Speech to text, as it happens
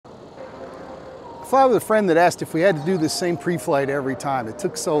fly with a friend that asked if we had to do this same pre-flight every time. It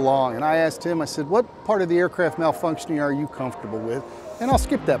took so long. And I asked him, I said, what part of the aircraft malfunctioning are you comfortable with? And I'll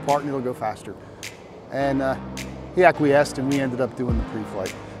skip that part and it'll go faster. And he acquiesced and we ended up doing the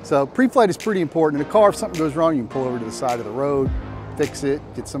pre-flight. So pre-flight is pretty important. In a car, if something goes wrong, you can pull over to the side of the road, fix it,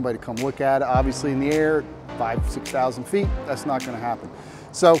 get somebody to come look at it. Obviously in the air, 5,000 to 6,000 feet, that's not gonna happen.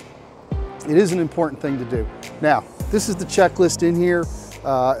 So it is an important thing to do. Now, this is the checklist in here.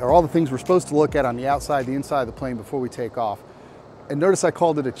 Are all the things we're supposed to look at on the outside, the inside of the plane before we take off. And notice I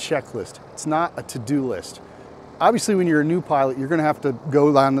called it a checklist. It's not a to-do list. Obviously, when you're a new pilot, you're gonna have to go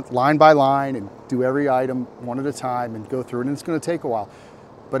line by line and do every item one at a time and go through it, and it's gonna take a while.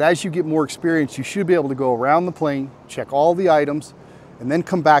 But as you get more experience, you should be able to go around the plane, check all the items, and then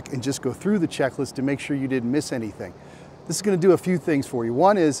come back and just go through the checklist to make sure you didn't miss anything. This is gonna do a few things for you.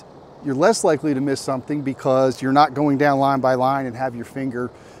 One is, you're less likely to miss something because you're not going down line by line and have your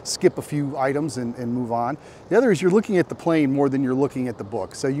finger skip a few items and move on. The other is you're looking at the plane more than you're looking at the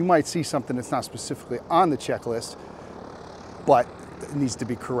book. So you might see something that's not specifically on the checklist, but it needs to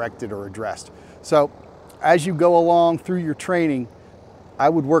be corrected or addressed. So as you go along through your training, I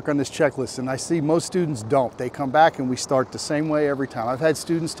would work on this checklist, and I see most students don't. They come back and we start the same way every time. I've had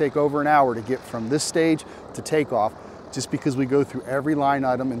students take over an hour to get from this stage to takeoff, just because we go through every line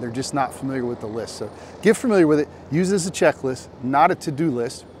item and they're just not familiar with the list. So get familiar with it, use it as a checklist, not a to-do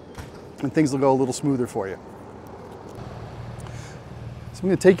list, and things will go a little smoother for you. So I'm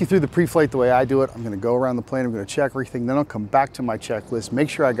gonna take you through the pre-flight the way I do it. I'm gonna go around the plane, I'm gonna check everything, then I'll come back to my checklist, make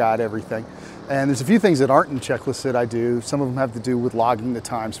sure I got everything. And there's a few things that aren't in the checklist that I do. Some of them have to do with logging the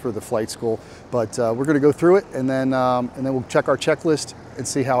times for the flight school, but we're gonna go through it and then we'll check our checklist and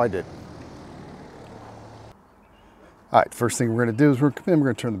see how I did. All right, first thing we're gonna do is we're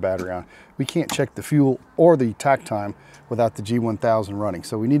gonna turn the battery on. We can't check the fuel or the tack time without the G1000 running,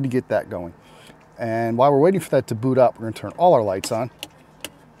 so we need to get that going. And while we're waiting for that to boot up, we're gonna turn all our lights on.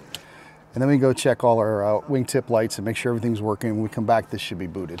 And then we go check all our wingtip lights and make sure everything's working. When we come back, this should be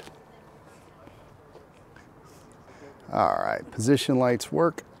booted. All right, position lights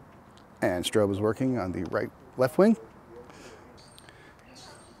work, and strobe is working on the left wing.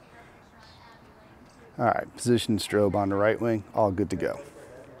 All right, position strobe on the right wing, all good to go.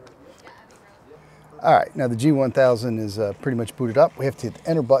 All right, now the G1000 is pretty much booted up. We have to hit the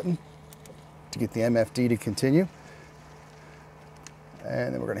enter button to get the MFD to continue.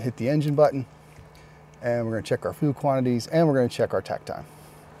 And then we're gonna hit the engine button, and we're gonna check our fuel quantities, and we're gonna check our tack time.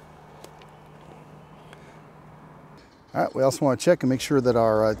 All right, we also wanna check and make sure that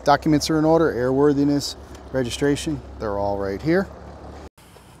our documents are in order, airworthiness, registration, they're all right here.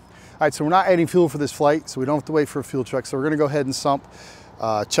 All right, so we're not adding fuel for this flight, so we don't have to wait for a fuel truck. So we're gonna go ahead and sump,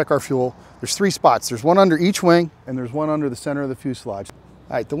 check our fuel. There's 3 spots. There's one under each wing, and there's one under the center of the fuselage.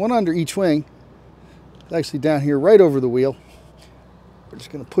 All right, the one under each wing is actually down here right over the wheel. We're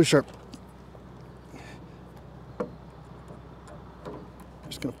just gonna push our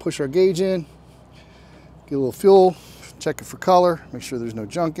gauge in, get a little fuel, check it for color, make sure there's no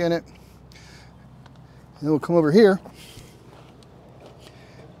junk in it. And then we'll come over here,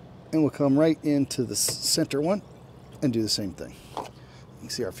 and we'll come right into the center one and do the same thing. You can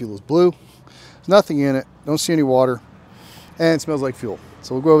see our fuel is blue. There's nothing in it, don't see any water, and it smells like fuel.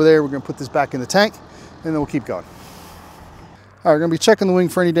 So we'll go over there, we're gonna put this back in the tank, and then we'll keep going. All right, we're gonna be checking the wing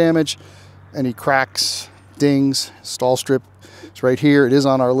for any damage, any cracks, dings, stall strip. It's right here, it is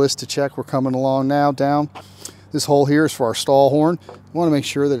on our list to check. We're coming along now down. This hole here is for our stall horn. We wanna make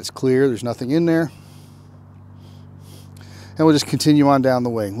sure that it's clear, there's nothing in there. And we'll just continue on down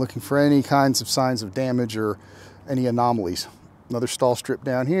the wing, looking for any kinds of signs of damage or any anomalies. Another stall strip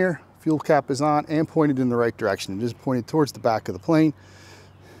down here, fuel cap is on and pointed in the right direction. It is pointed towards the back of the plane.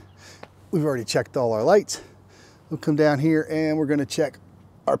 We've already checked all our lights. We'll come down here and we're gonna check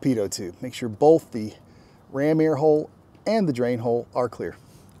our pitot tube. Make sure both the ram air hole and the drain hole are clear.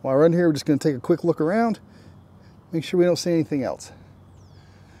 While we're in here, we're just gonna take a quick look around, make sure we don't see anything else.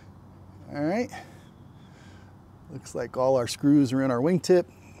 All right. Looks like all our screws are in our wingtip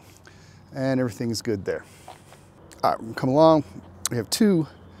and everything's good there. All right, we're gonna come along. We have 2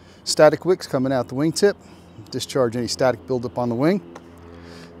 static wicks coming out the wingtip. Discharge any static buildup on the wing.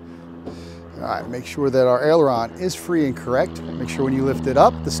 All right, make sure that our aileron is free and correct. Make sure when you lift it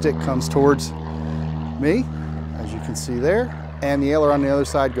up, the stick comes towards me, as you can see there, and the aileron on the other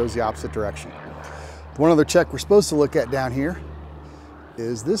side goes the opposite direction. One other check we're supposed to look at down here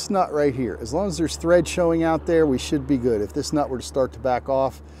is this nut right here. As long as there's thread showing out there, we should be good. If this nut were to start to back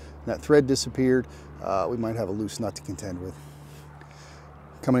off and that thread disappeared, we might have a loose nut to contend with.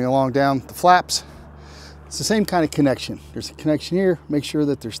 Coming along down the flaps, it's the same kind of connection. There's a connection here, make sure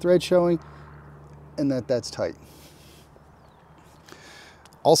that there's thread showing, and that's tight.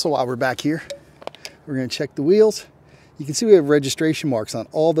 Also, while we're back here, we're going to check the wheels. You can see we have registration marks on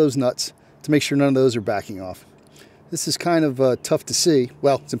all those nuts to make sure none of those are backing off. This is kind of tough to see.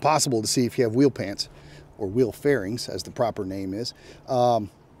 Well, it's impossible to see if you have wheel pants, or wheel fairings, as the proper name is. The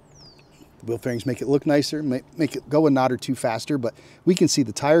wheel fairings make it look nicer, make it go a knot or two faster, but we can see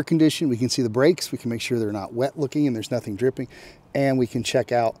the tire condition, we can see the brakes, we can make sure they're not wet looking and there's nothing dripping, and we can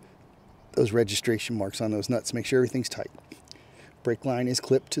check out those registration marks on those nuts to make sure everything's tight. Brake line is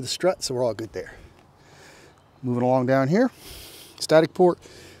clipped to the strut, so we're all good there. Moving along down here, static port.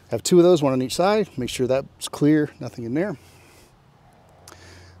 Have two of those, one on each side. Make sure that's clear, nothing in there.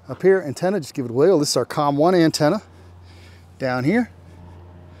 Up here, antenna, just give it a wiggle. This is our COM1 antenna. Down here,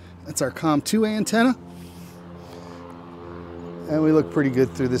 that's our COM2 antenna. And we look pretty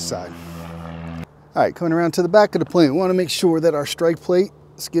good through this side. All right, coming around to the back of the plane, we want to make sure that our strike plate,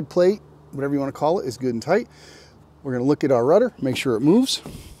 skid plate, whatever you want to call it, is good and tight. We're going to look at our rudder, make sure it moves,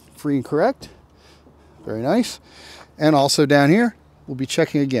 free and correct. Very nice. And also down here, we'll be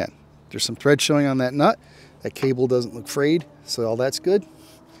checking again. There's some thread showing on that nut. That cable doesn't look frayed, so all that's good.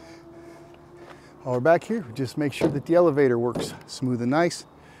 While we're back here, just make sure that the elevator works smooth and nice.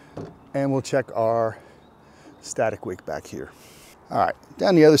 And we'll check our static wick back here. All right,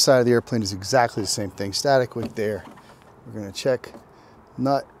 down the other side of the airplane is exactly the same thing. Static wick there. We're going to check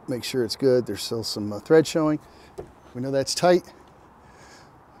nut, make sure it's good. There's still some thread showing. We know that's tight.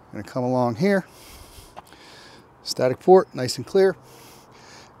 I'm going to come along here. Static port, nice and clear.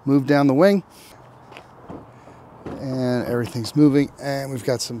 Move down the wing. And everything's moving, and we've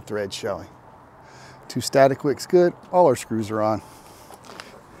got some thread showing. Two static wicks good. All our screws are on.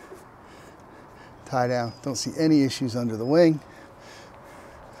 Tie down. Don't see any issues under the wing.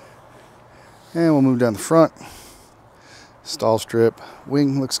 And we'll move down the front. Stall strip.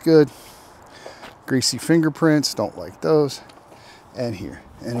 Wing looks good. Greasy fingerprints, don't like those. And here.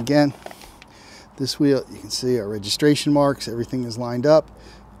 And again, this wheel, you can see our registration marks. Everything is lined up.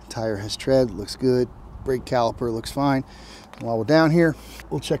 Tire has tread, looks good. Brake caliper looks fine. And while we're down here,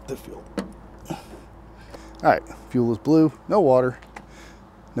 we'll check the fuel. All right, fuel is blue, no water,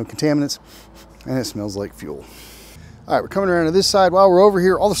 no contaminants, and it smells like fuel. All right, we're coming around to this side. While we're over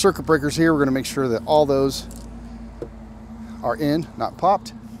here, all the circuit breakers here, we're gonna make sure that all those are in, not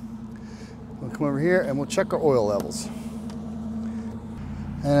popped. We'll come over here and we'll check our oil levels.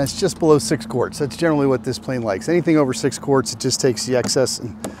 And it's just below 6 quarts. That's generally what this plane likes. Anything over 6 quarts, it just takes the excess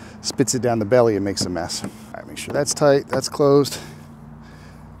and spits it down the belly and makes a mess. All right, make sure that's tight, that's closed.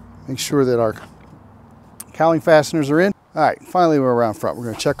 Make sure that our cowling fasteners are in. All right, finally we're around front. We're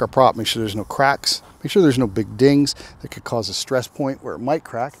gonna check our prop, make sure there's no cracks, make sure there's no big dings that could cause a stress point where it might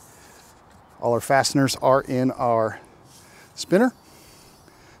crack. All our fasteners are in our spinner.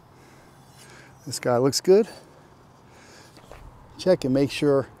 This guy looks good. Check and make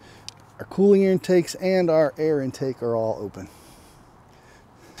sure our cooling intakes and our air intake are all open.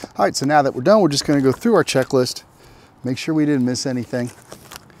 All right, so now that we're done, we're just going to go through our checklist, make sure we didn't miss anything.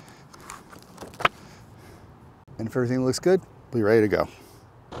 And if everything looks good, we'll be ready to go.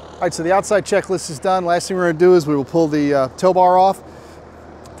 All right, so the outside checklist is done. Last thing we're going to do is we will pull the tow bar off,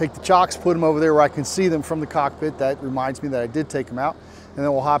 take the chocks, put them over there where I can see them from the cockpit. That reminds me that I did take them out. And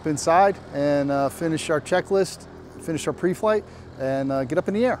then we'll hop inside and finish our checklist, finish our pre-flight, and get up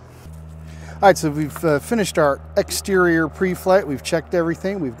in the air. All right, so we've finished our exterior pre-flight. We've checked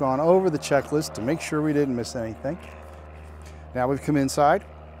everything. We've gone over the checklist to make sure we didn't miss anything. Now we've come inside,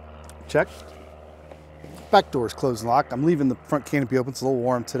 check. Back door's closed and locked. I'm leaving the front canopy open. It's a little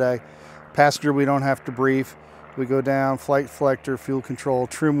warm today. Passenger, we don't have to brief. We go down, flight selector, fuel control,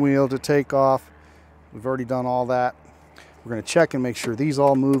 trim wheel to take off. We've already done all that. We're going to check and make sure these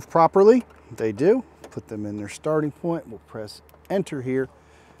all move properly. They do. Put them in their starting point. We'll press enter here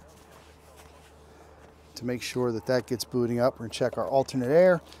to make sure that that gets booting up. We're going to check our alternate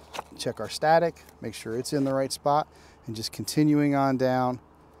air, check our static, make sure it's in the right spot, and just continuing on down,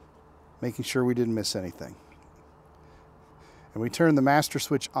 making sure we didn't miss anything. And we turn the master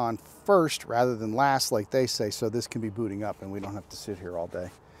switch on first rather than last like they say, so this can be booting up and we don't have to sit here all day.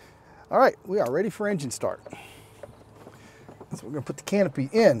 All right, we are ready for engine start. So we're going to put the canopy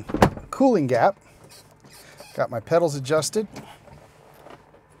in cooling gap. Got my pedals adjusted.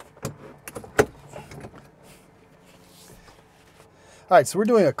 All right, so we're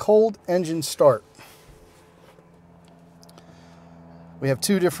doing a cold engine start. We have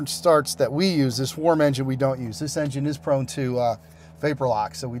two different starts that we use. This warm engine we don't use. This engine is prone to vapor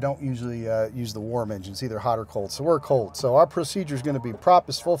lock, so we don't usually use the warm engine. It's either hot or cold, so we're cold. So our procedure is going to be prop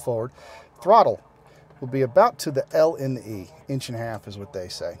is full forward, throttle will be about to the L in the E, 1.5 inches is what they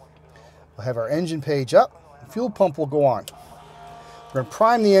say. We'll have our engine page up. The fuel pump will go on. We're going to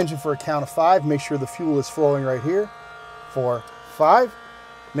prime the engine for a count of 5. Make sure the fuel is flowing right here. 4, 5.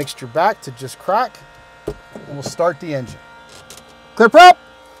 Mixture back to just crack. And we'll start the engine. Clear prop.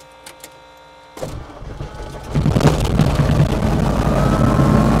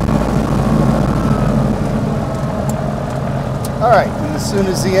 All right, and as soon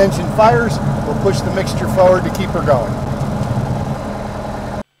as the engine fires, we'll push the mixture forward to keep her going.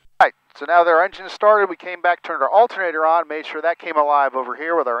 All right, so now that our engine is started, we came back, turned our alternator on, made sure that came alive over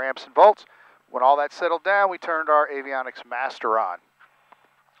here with our amps and volts. When all that settled down, we turned our avionics master on.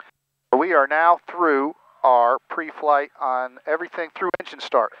 We are now through our pre-flight on everything through engine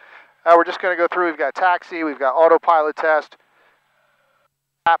start. Now we're just going to go through, we've got taxi, we've got autopilot test,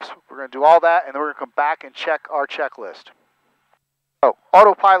 apps, we're going to do all that, and then we're going to come back and check our checklist. So,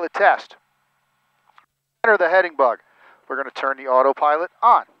 autopilot test. Enter the heading bug. We're going to turn the autopilot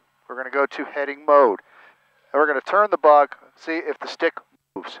on. We're going to go to heading mode. And we're going to turn the bug, see if the stick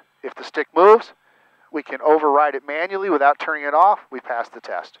moves. If the stick moves, we can override it manually without turning it off. We pass the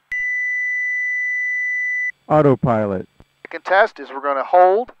test. Autopilot. Second test is we're going to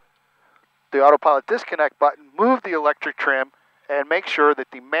hold the autopilot disconnect button, move the electric trim, and make sure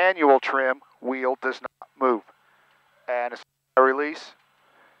that the manual trim wheel does not move. And as I release,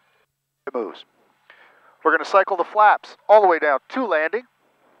 it moves. We're going to cycle the flaps all the way down to landing.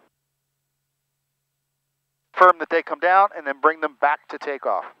 Confirm that they come down and then bring them back to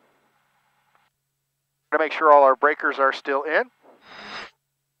takeoff. We're going to make sure all our breakers are still in.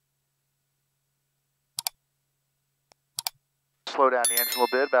 Slow down the engine a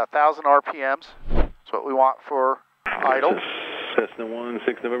little bit, about 1,000 RPMs. That's what we want for idle. Cessna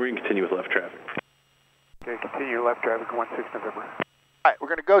 16 November, you can continue with left traffic. Okay, continue left traffic 16 November. All right, we're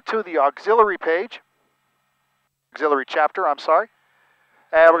going to go to the auxiliary page. Auxiliary chapter, I'm sorry.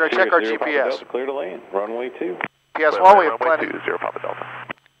 And we're going to check our GPS. Clear to land, runway 2. GPS 1, we have plenty. 2, 0 Papa Delta.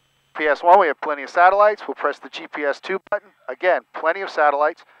 GPS 1, we have plenty of satellites. We'll press the GPS 2 button. Again, plenty of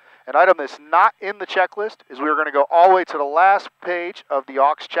satellites. An item that's not in the checklist is we're going to go all the way to the last page of the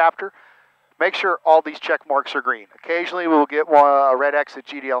aux chapter. Make sure all these check marks are green. Occasionally we will get a red X at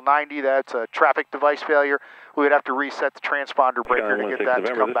GDL 90. That's a traffic device failure. We would have to reset the transponder breaker to get that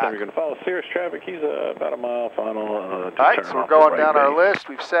to come back. You're going to follow Cirrus traffic. He's about a mile final. All right, so we're going down our list.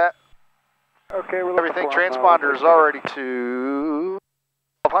 We've set everything. Transponder is already to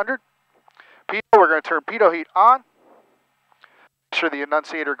 1200. Pitot, we're going to turn pitot heat on. Make sure the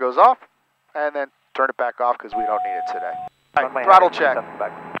annunciator goes off, and then turn it back off because we don't need it today. All right, throttle check.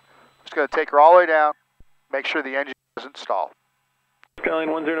 Just going to take her all the way down, make sure the engine doesn't stall. Skyline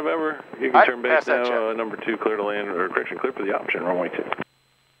 10 November, you can turn base now, number 2, clear to land, or correction, clear for the option, runway 2.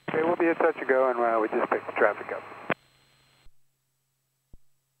 Okay, we'll be a touch ago, and we just picked the traffic up.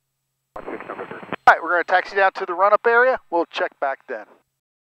 16 November. All right, we're going to taxi down to the run-up area. We'll check back then.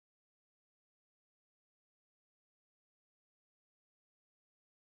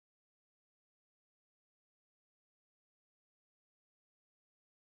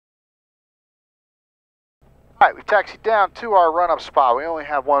 All right, we've taxied down to our run-up spot. We only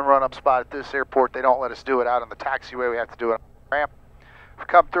have one run-up spot at this airport. They don't let us do it out on the taxiway. We have to do it on the ramp. We've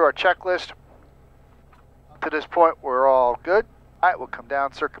come through our checklist. To this point, we're all good. All right, we'll come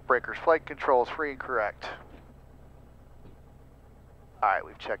down, circuit breakers, flight controls, free and correct. All right,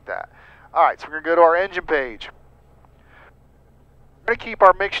 we've checked that. All right, so we're going to go to our engine page. We're going to keep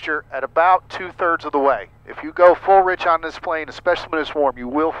our mixture at about 2/3 of the way. If you go full rich on this plane, especially when it's warm, you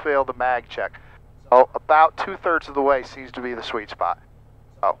will fail the mag check. So about 2/3 of the way seems to be the sweet spot.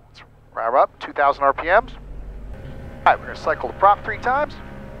 So let's rev up, 2,000 RPMs. All right, we're going to cycle the prop 3 times.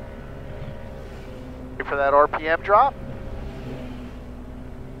 Wait for that RPM drop.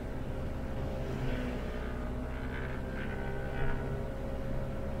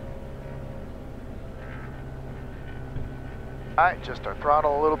 All right, just our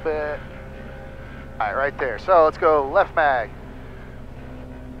throttle a little bit. All right, right there. So let's go left mag.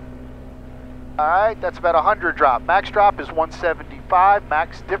 All right, that's about 100 drop. Max drop is 175.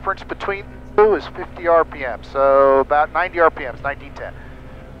 Max difference between the two is 50 RPM. So about 90 RPMs, 1910.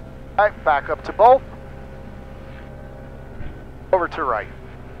 All right, back up to both. Over to right.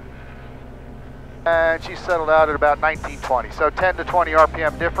 And she's settled out at about 1920. So 10 to 20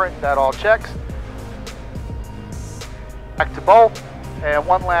 RPM different. That all checks. Back to both. And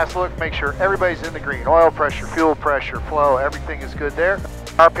one last look, make sure everybody's in the green. Oil pressure, fuel pressure, flow, everything is good there.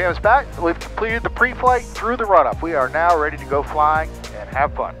 RPM's back. We've completed the pre-flight through the run-up. We are now ready to go flying and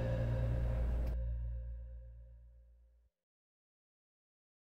have fun.